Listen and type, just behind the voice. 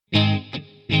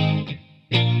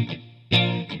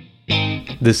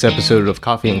This episode of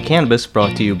Coffee and Cannabis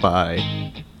brought to you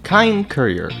by Kind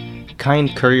Courier.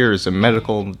 Kind Courier is a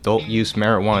medical adult-use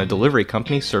marijuana delivery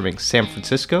company serving San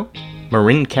Francisco,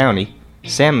 Marin County,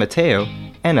 San Mateo,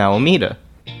 and Alameda.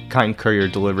 Kind Courier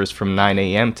delivers from 9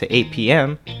 a.m. to 8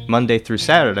 p.m., Monday through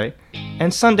Saturday,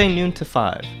 and Sunday noon to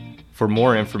 5. For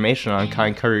more information on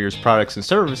Kind Courier's products and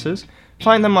services,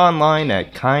 find them online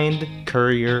at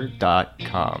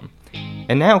kindcourier.com.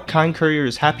 And now, Kind Courier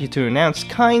is happy to announce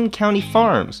Kind County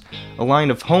Farms, a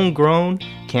line of homegrown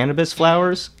cannabis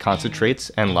flowers, concentrates,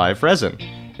 and live resin.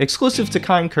 Exclusive to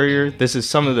Kind Courier, this is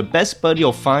some of the best bud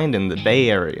you'll find in the Bay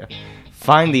Area.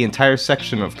 Find the entire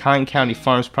section of Kind County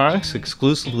Farms products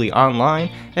exclusively online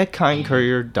at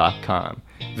kindcourier.com.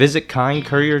 Visit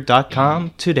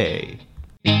kindcourier.com today.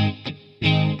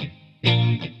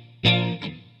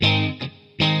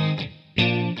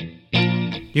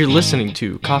 You're listening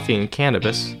to Coffee and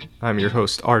Cannabis. I'm your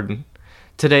host, Arden.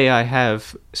 Today I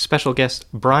have special guest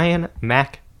Brian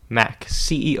Mac,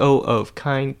 CEO of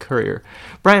Kind Courier.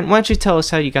 Brian, why don't you tell us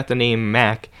how you got the name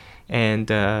Mac and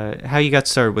how you got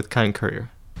started with Kind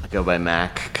Courier? I go by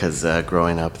Mac because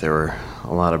growing up there were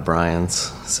a lot of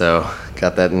Brians, so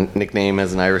got that nickname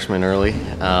as an Irishman early,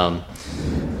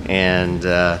 and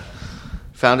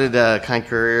founded Kind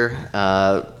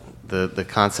Courier. The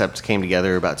concept came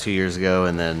together about 2 years ago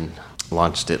and then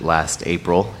launched it last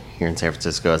April here in San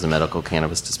Francisco as a medical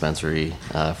cannabis dispensary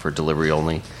for delivery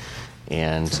only.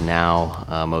 And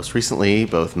now, most recently,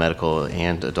 both medical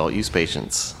and adult use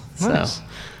patients. Nice. So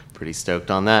pretty stoked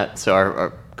on that. So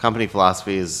our company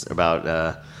philosophy is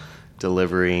about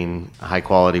delivering high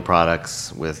quality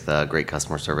products with great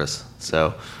customer service.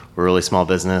 So we're a really small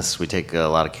business. We take a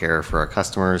lot of care for our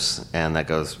customers, and that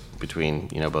goes between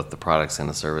both the products and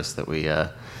the service that we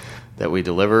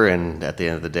deliver. And at the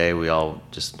end of the day, we all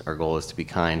our goal is to be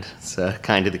kind. So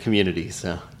kind to the community.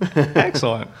 So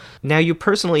Excellent. Now, you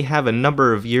personally have a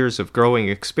number of years of growing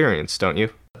experience, don't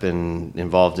you? I've been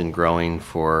involved in growing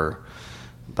for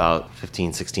about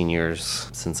 15, 16 years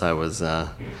since I was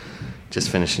just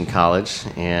finishing college,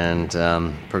 and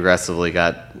progressively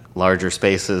got larger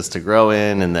spaces to grow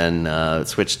in, and then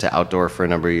switched to outdoor for a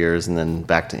number of years, and then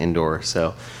back to indoor.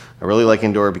 So I really like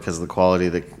indoor because of the quality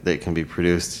that can be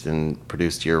produced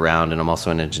year-round, and I'm also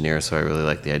an engineer, so I really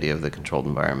like the idea of the controlled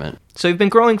environment. So you've been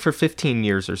growing for 15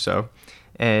 years or so,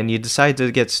 and you decided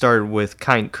to get started with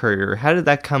Kind Courier. How did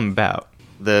that come about?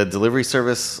 The delivery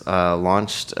service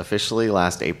launched officially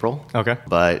last April. Okay.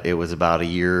 But it was about a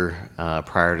year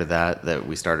prior to that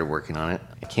we started working on it.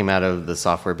 I came out of the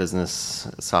software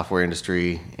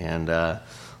industry, and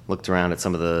looked around at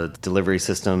some of the delivery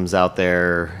systems out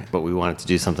there, but we wanted to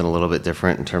do something a little bit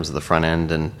different in terms of the front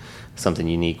end and something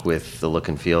unique with the look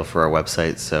and feel for our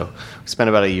website. So we spent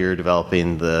about a year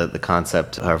developing the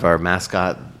concept of our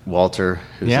mascot, Walter,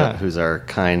 who's our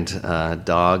kind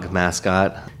dog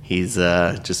mascot. He's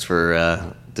just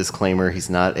for disclaimer, he's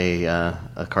not a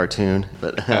cartoon,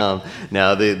 but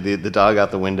now the dog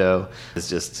out the window is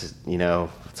just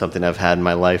something I've had in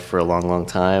my life for a long, long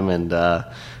time, and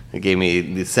it gave me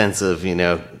the sense of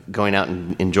going out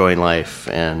and enjoying life,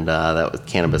 and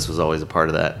cannabis was always a part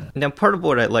of that. Now, part of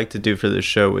what I'd like to do for this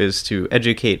show is to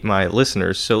educate my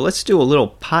listeners, so let's do a little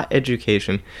pot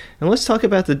education, and let's talk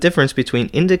about the difference between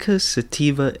indica,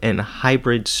 sativa, and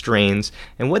hybrid strains,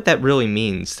 and what that really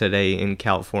means today in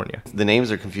California. The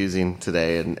names are confusing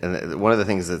today, and one of the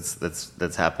things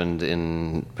that's happened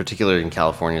in particular in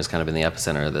California is kind of in the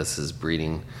epicenter of this is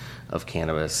breeding of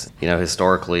cannabis.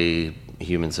 Historically,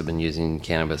 humans have been using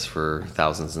cannabis for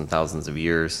thousands and thousands of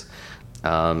years.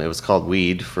 It was called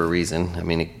weed for a reason. I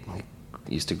mean, it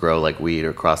used to grow like weed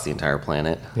across the entire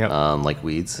planet, yep. Like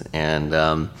weeds. And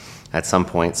at some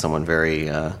point, someone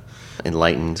very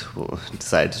enlightened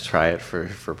decided to try it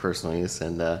for personal use,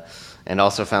 and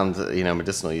also found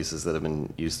medicinal uses that have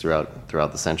been used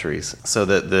throughout the centuries. So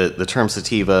the term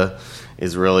sativa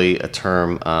is really a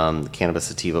term. The cannabis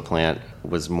sativa plant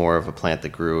was more of a plant that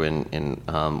grew in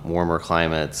warmer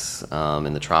climates,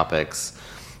 in the tropics,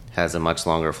 has a much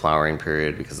longer flowering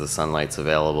period because the sunlight's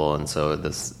available, and so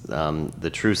the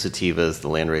true sativas, the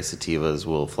landrace sativas,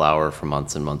 will flower for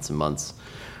months and months and months,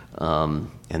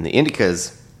 and the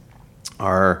indicas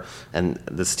and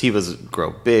the sativas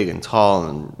grow big and tall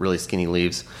and really skinny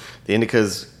leaves. The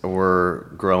indicas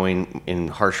were growing in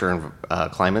harsher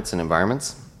climates and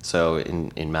environments, so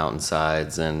in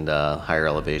mountainsides and higher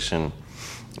elevation,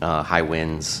 high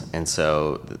winds, and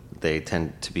so they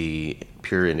tend to be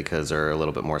pure indicas are a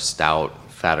little bit more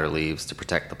stout, fatter leaves to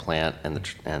protect the plant and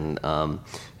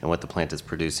what the plant is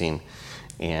producing,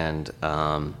 and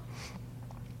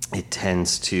it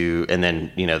tends to, and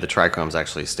then the trichomes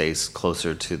actually stays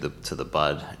closer to the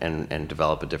bud and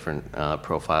develop a different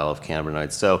profile of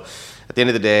cannabinoids. So at the end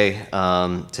of the day,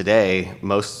 today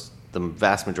the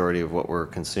vast majority of what we're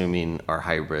consuming are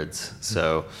hybrids.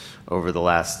 So over the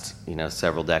last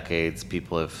several decades,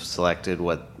 people have selected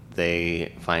what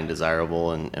they find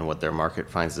desirable and what their market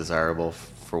finds desirable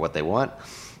for what they want,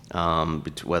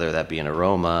 whether that be an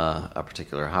aroma, a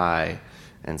particular high.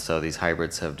 And so these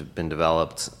hybrids have been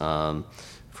developed from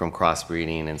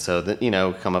crossbreeding, and so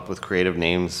come up with creative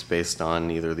names based on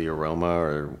either the aroma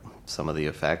or some of the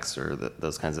effects or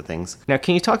those kinds of things. Now,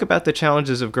 can you talk about the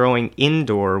challenges of growing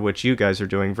indoor, which you guys are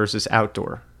doing, versus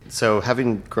outdoor? So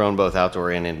having grown both outdoor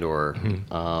and indoor,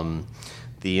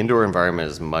 the indoor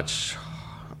environment is much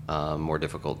more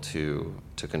difficult to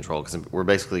control, because we're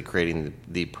basically creating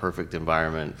the perfect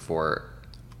environment for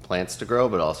plants to grow,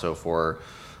 but also for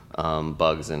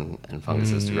bugs and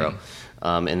funguses to grow.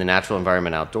 In the natural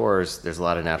environment outdoors, there's a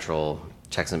lot of natural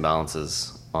checks and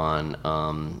balances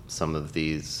on some of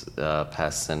these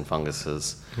pests and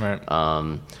funguses,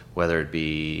 right. Whether it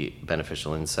be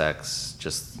beneficial insects,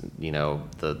 just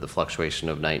the fluctuation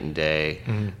of night and day,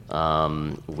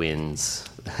 winds,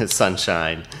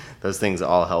 sunshine. Those things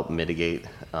all help mitigate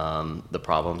the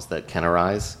problems that can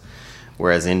arise.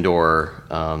 Whereas indoor,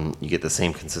 you get the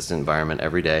same consistent environment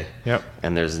every day. Yep.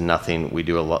 And there's nothing. We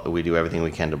do everything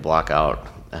we can to block out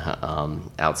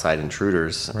outside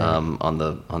intruders, right, on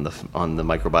the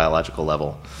microbiological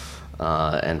level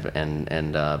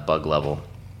and bug level.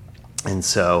 And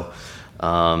so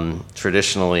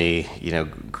traditionally,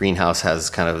 greenhouse has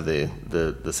kind of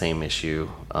the same issue.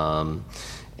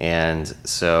 And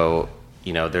so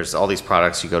there's all these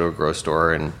products. You go to a grocery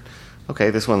store and, okay,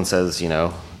 this one says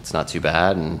it's not too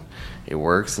bad and it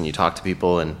works, and you talk to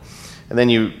people, and then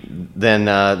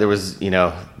there was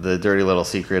the dirty little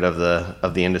secret of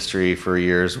the industry for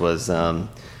years was the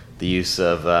use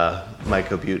of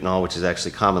mycobutanol, which is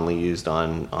actually commonly used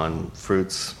on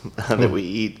fruits that we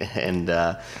eat, and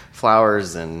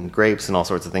flowers and grapes and all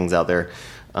sorts of things out there.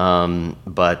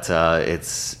 But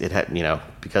it had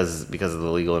because of the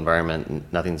legal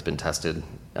environment, nothing's been tested.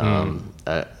 A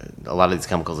lot of these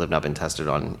chemicals have not been tested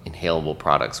on inhalable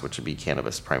products, which would be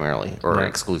cannabis primarily or right,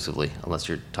 exclusively, unless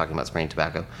you're talking about spraying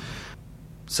tobacco.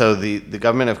 So the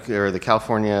government the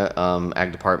California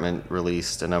Ag Department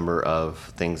released a number of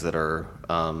things that are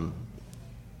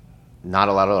not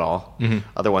allowed at all.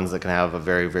 Other ones that can have a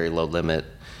very, very low limit.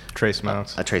 Trace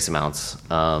amounts. Trace amounts.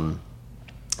 And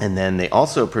then they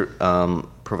also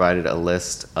provided a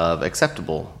list of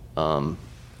acceptable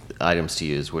items to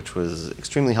use, which was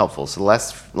extremely helpful. So the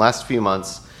last few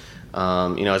months,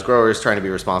 as growers trying to be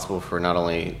responsible for not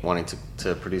only wanting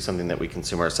to produce something that we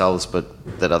consume ourselves,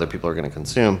 but that other people are going to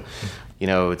consume,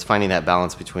 it's finding that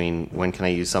balance between when can I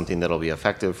use something that'll be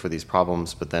effective for these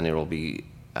problems, but then it'll be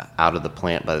out of the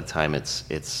plant by the time it's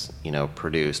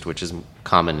produced, which is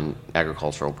common in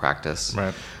agricultural practice.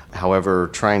 Right. However,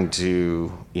 trying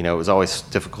to, it was always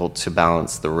difficult to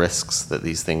balance the risks that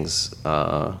these things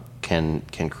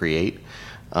can create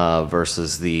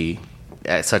versus the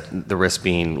risk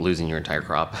being losing your entire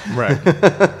crop, right,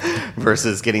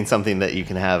 versus getting something that you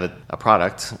can have a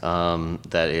product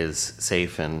that is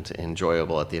safe and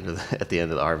enjoyable at the end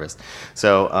of the harvest.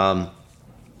 So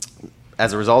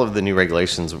as a result of the new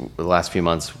regulations, the last few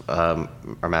months, our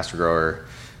master grower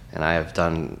and I have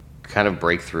done kind of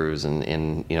breakthroughs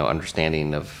in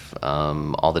understanding of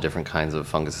all the different kinds of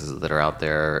funguses that are out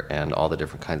there and all the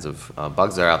different kinds of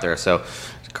bugs that are out there. So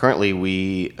currently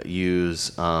we use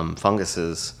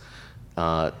funguses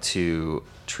to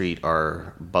treat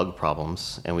our bug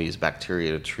problems, and we use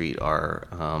bacteria to treat our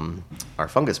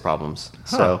fungus problems.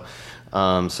 So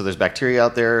there's bacteria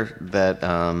out there that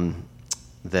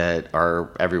are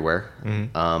everywhere,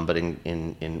 but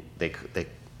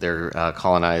they're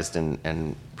colonized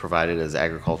and provided as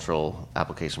agricultural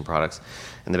application products,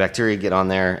 and the bacteria get on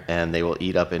there and they will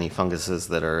eat up any funguses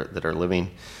that are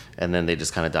living, and then they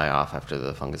just kind of die off after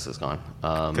the fungus is gone.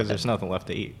 Because there's nothing left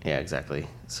to eat. Yeah, exactly.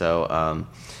 So,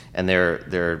 and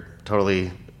they're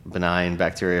totally benign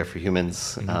bacteria for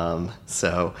humans.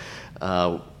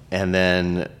 And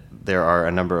then there are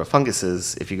a number of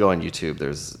funguses. If you go on YouTube,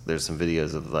 there's some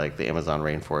videos of like the Amazon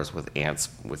rainforest with ants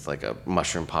with like a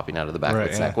mushroom popping out of the back of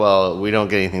its neck. Well, we don't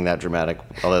get anything that dramatic,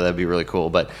 although that'd be really cool.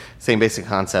 But same basic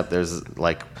concept. There's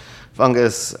like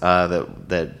fungus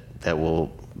that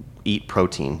will eat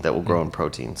protein, that will grow in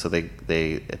protein. So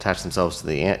they attach themselves to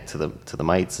the ant, to the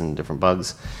mites and different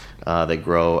bugs. They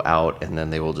grow out, and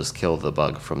then they will just kill the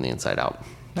bug from the inside out.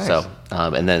 Nice. So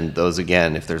and then those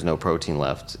again, if there's no protein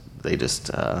left, they just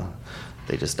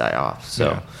die off.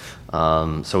 So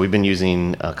So we've been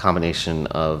using a combination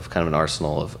of kind of an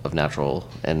arsenal of natural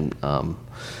and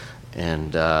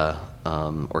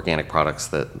organic products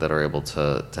that are able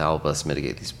to help us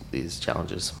mitigate these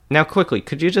challenges. Now, quickly,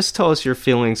 could you just tell us your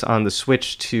feelings on the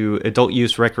switch to adult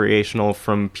use recreational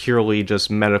from purely just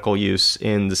medical use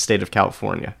in the state of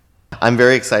California? I'm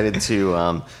very excited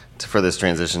for this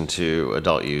transition to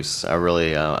adult use. I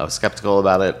was skeptical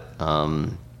about it.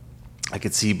 I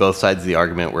could see both sides of the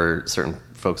argument where certain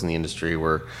folks in the industry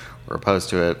were opposed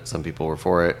to it. Some people were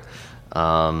for it.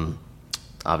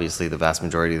 Obviously, the vast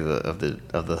majority of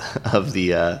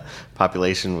the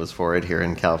population was for it here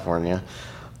in California,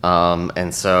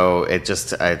 and so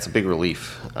it's a big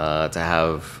relief to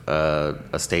have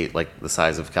a state like the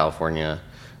size of California,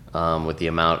 with the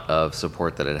amount of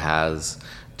support that it has,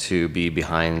 to be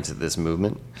behind this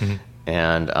movement,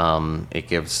 and it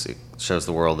shows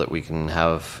the world that we can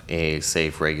have a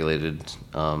safe, regulated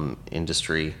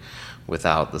industry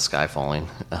without the sky falling.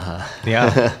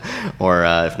 Or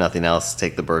if nothing else,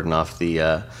 take the burden off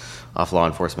off law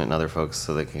enforcement and other folks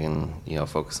so they can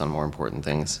focus on more important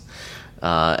things.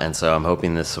 And so I'm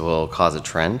hoping this will cause a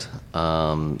trend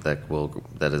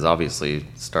that is obviously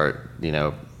start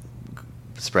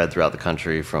spread throughout the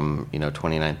country from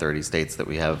 29, 30 states that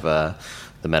we have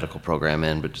the medical program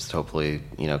in, but just hopefully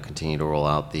continue to roll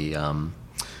out the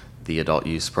adult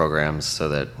use programs so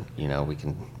that we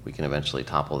can eventually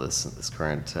topple this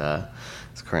current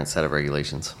set of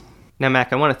regulations. Now,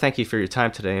 Mac, I want to thank you for your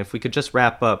time today. If we could just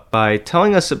wrap up by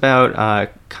telling us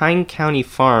about Kine County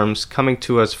Farms coming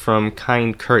to us from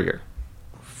Kine Courier.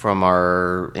 From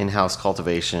our in-house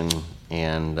cultivation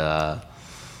and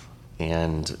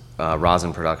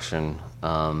rosin production,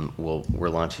 we're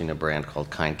launching a brand called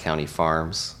Kine County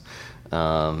Farms.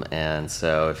 And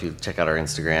so if you check out our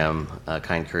Instagram,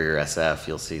 Kine Courier SF,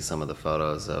 you'll see some of the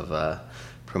photos of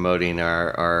promoting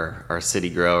our city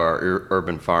grow, our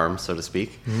urban farm, so to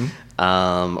speak,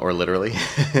 or literally.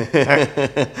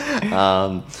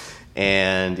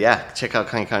 And yeah, check out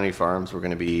Kine County Farms. We're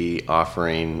going to be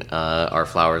offering our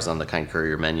flowers on the Kine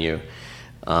Courier menu.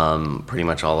 Pretty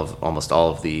much almost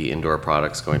all of the indoor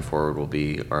products going forward will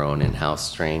be our own in-house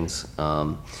strains.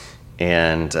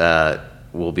 And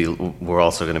we're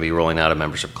also going to be rolling out a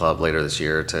membership club later this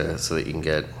year so that you can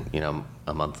get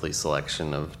a monthly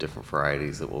selection of different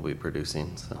varieties that we'll be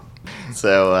producing.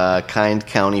 So Kine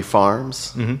County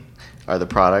Farms are the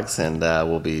products, and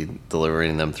we'll be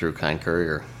delivering them through Kine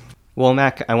Courier. Well,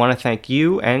 Mac, I want to thank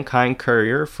you and Kine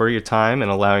Courier for your time and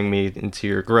allowing me into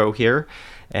your grow here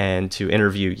and to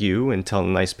interview you and tell the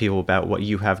nice people about what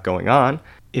you have going on.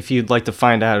 If you'd like to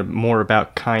find out more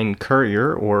about Kine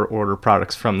Courier or order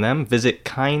products from them, visit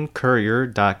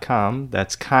kindcourier.com.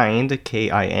 That's kind,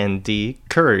 K-I-N-D,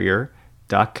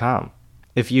 courier.com.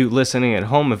 If you listening at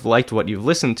home have liked what you've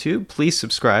listened to, please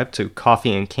subscribe to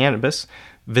Coffee and Cannabis.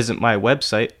 Visit my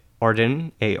website,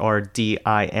 Ardin,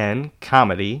 A-R-D-I-N,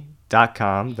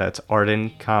 comedy.com. That's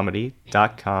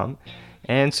ardincomedy.com.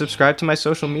 And subscribe to my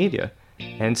social media.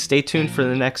 And stay tuned for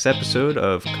the next episode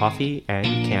of Coffee and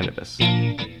Cannabis.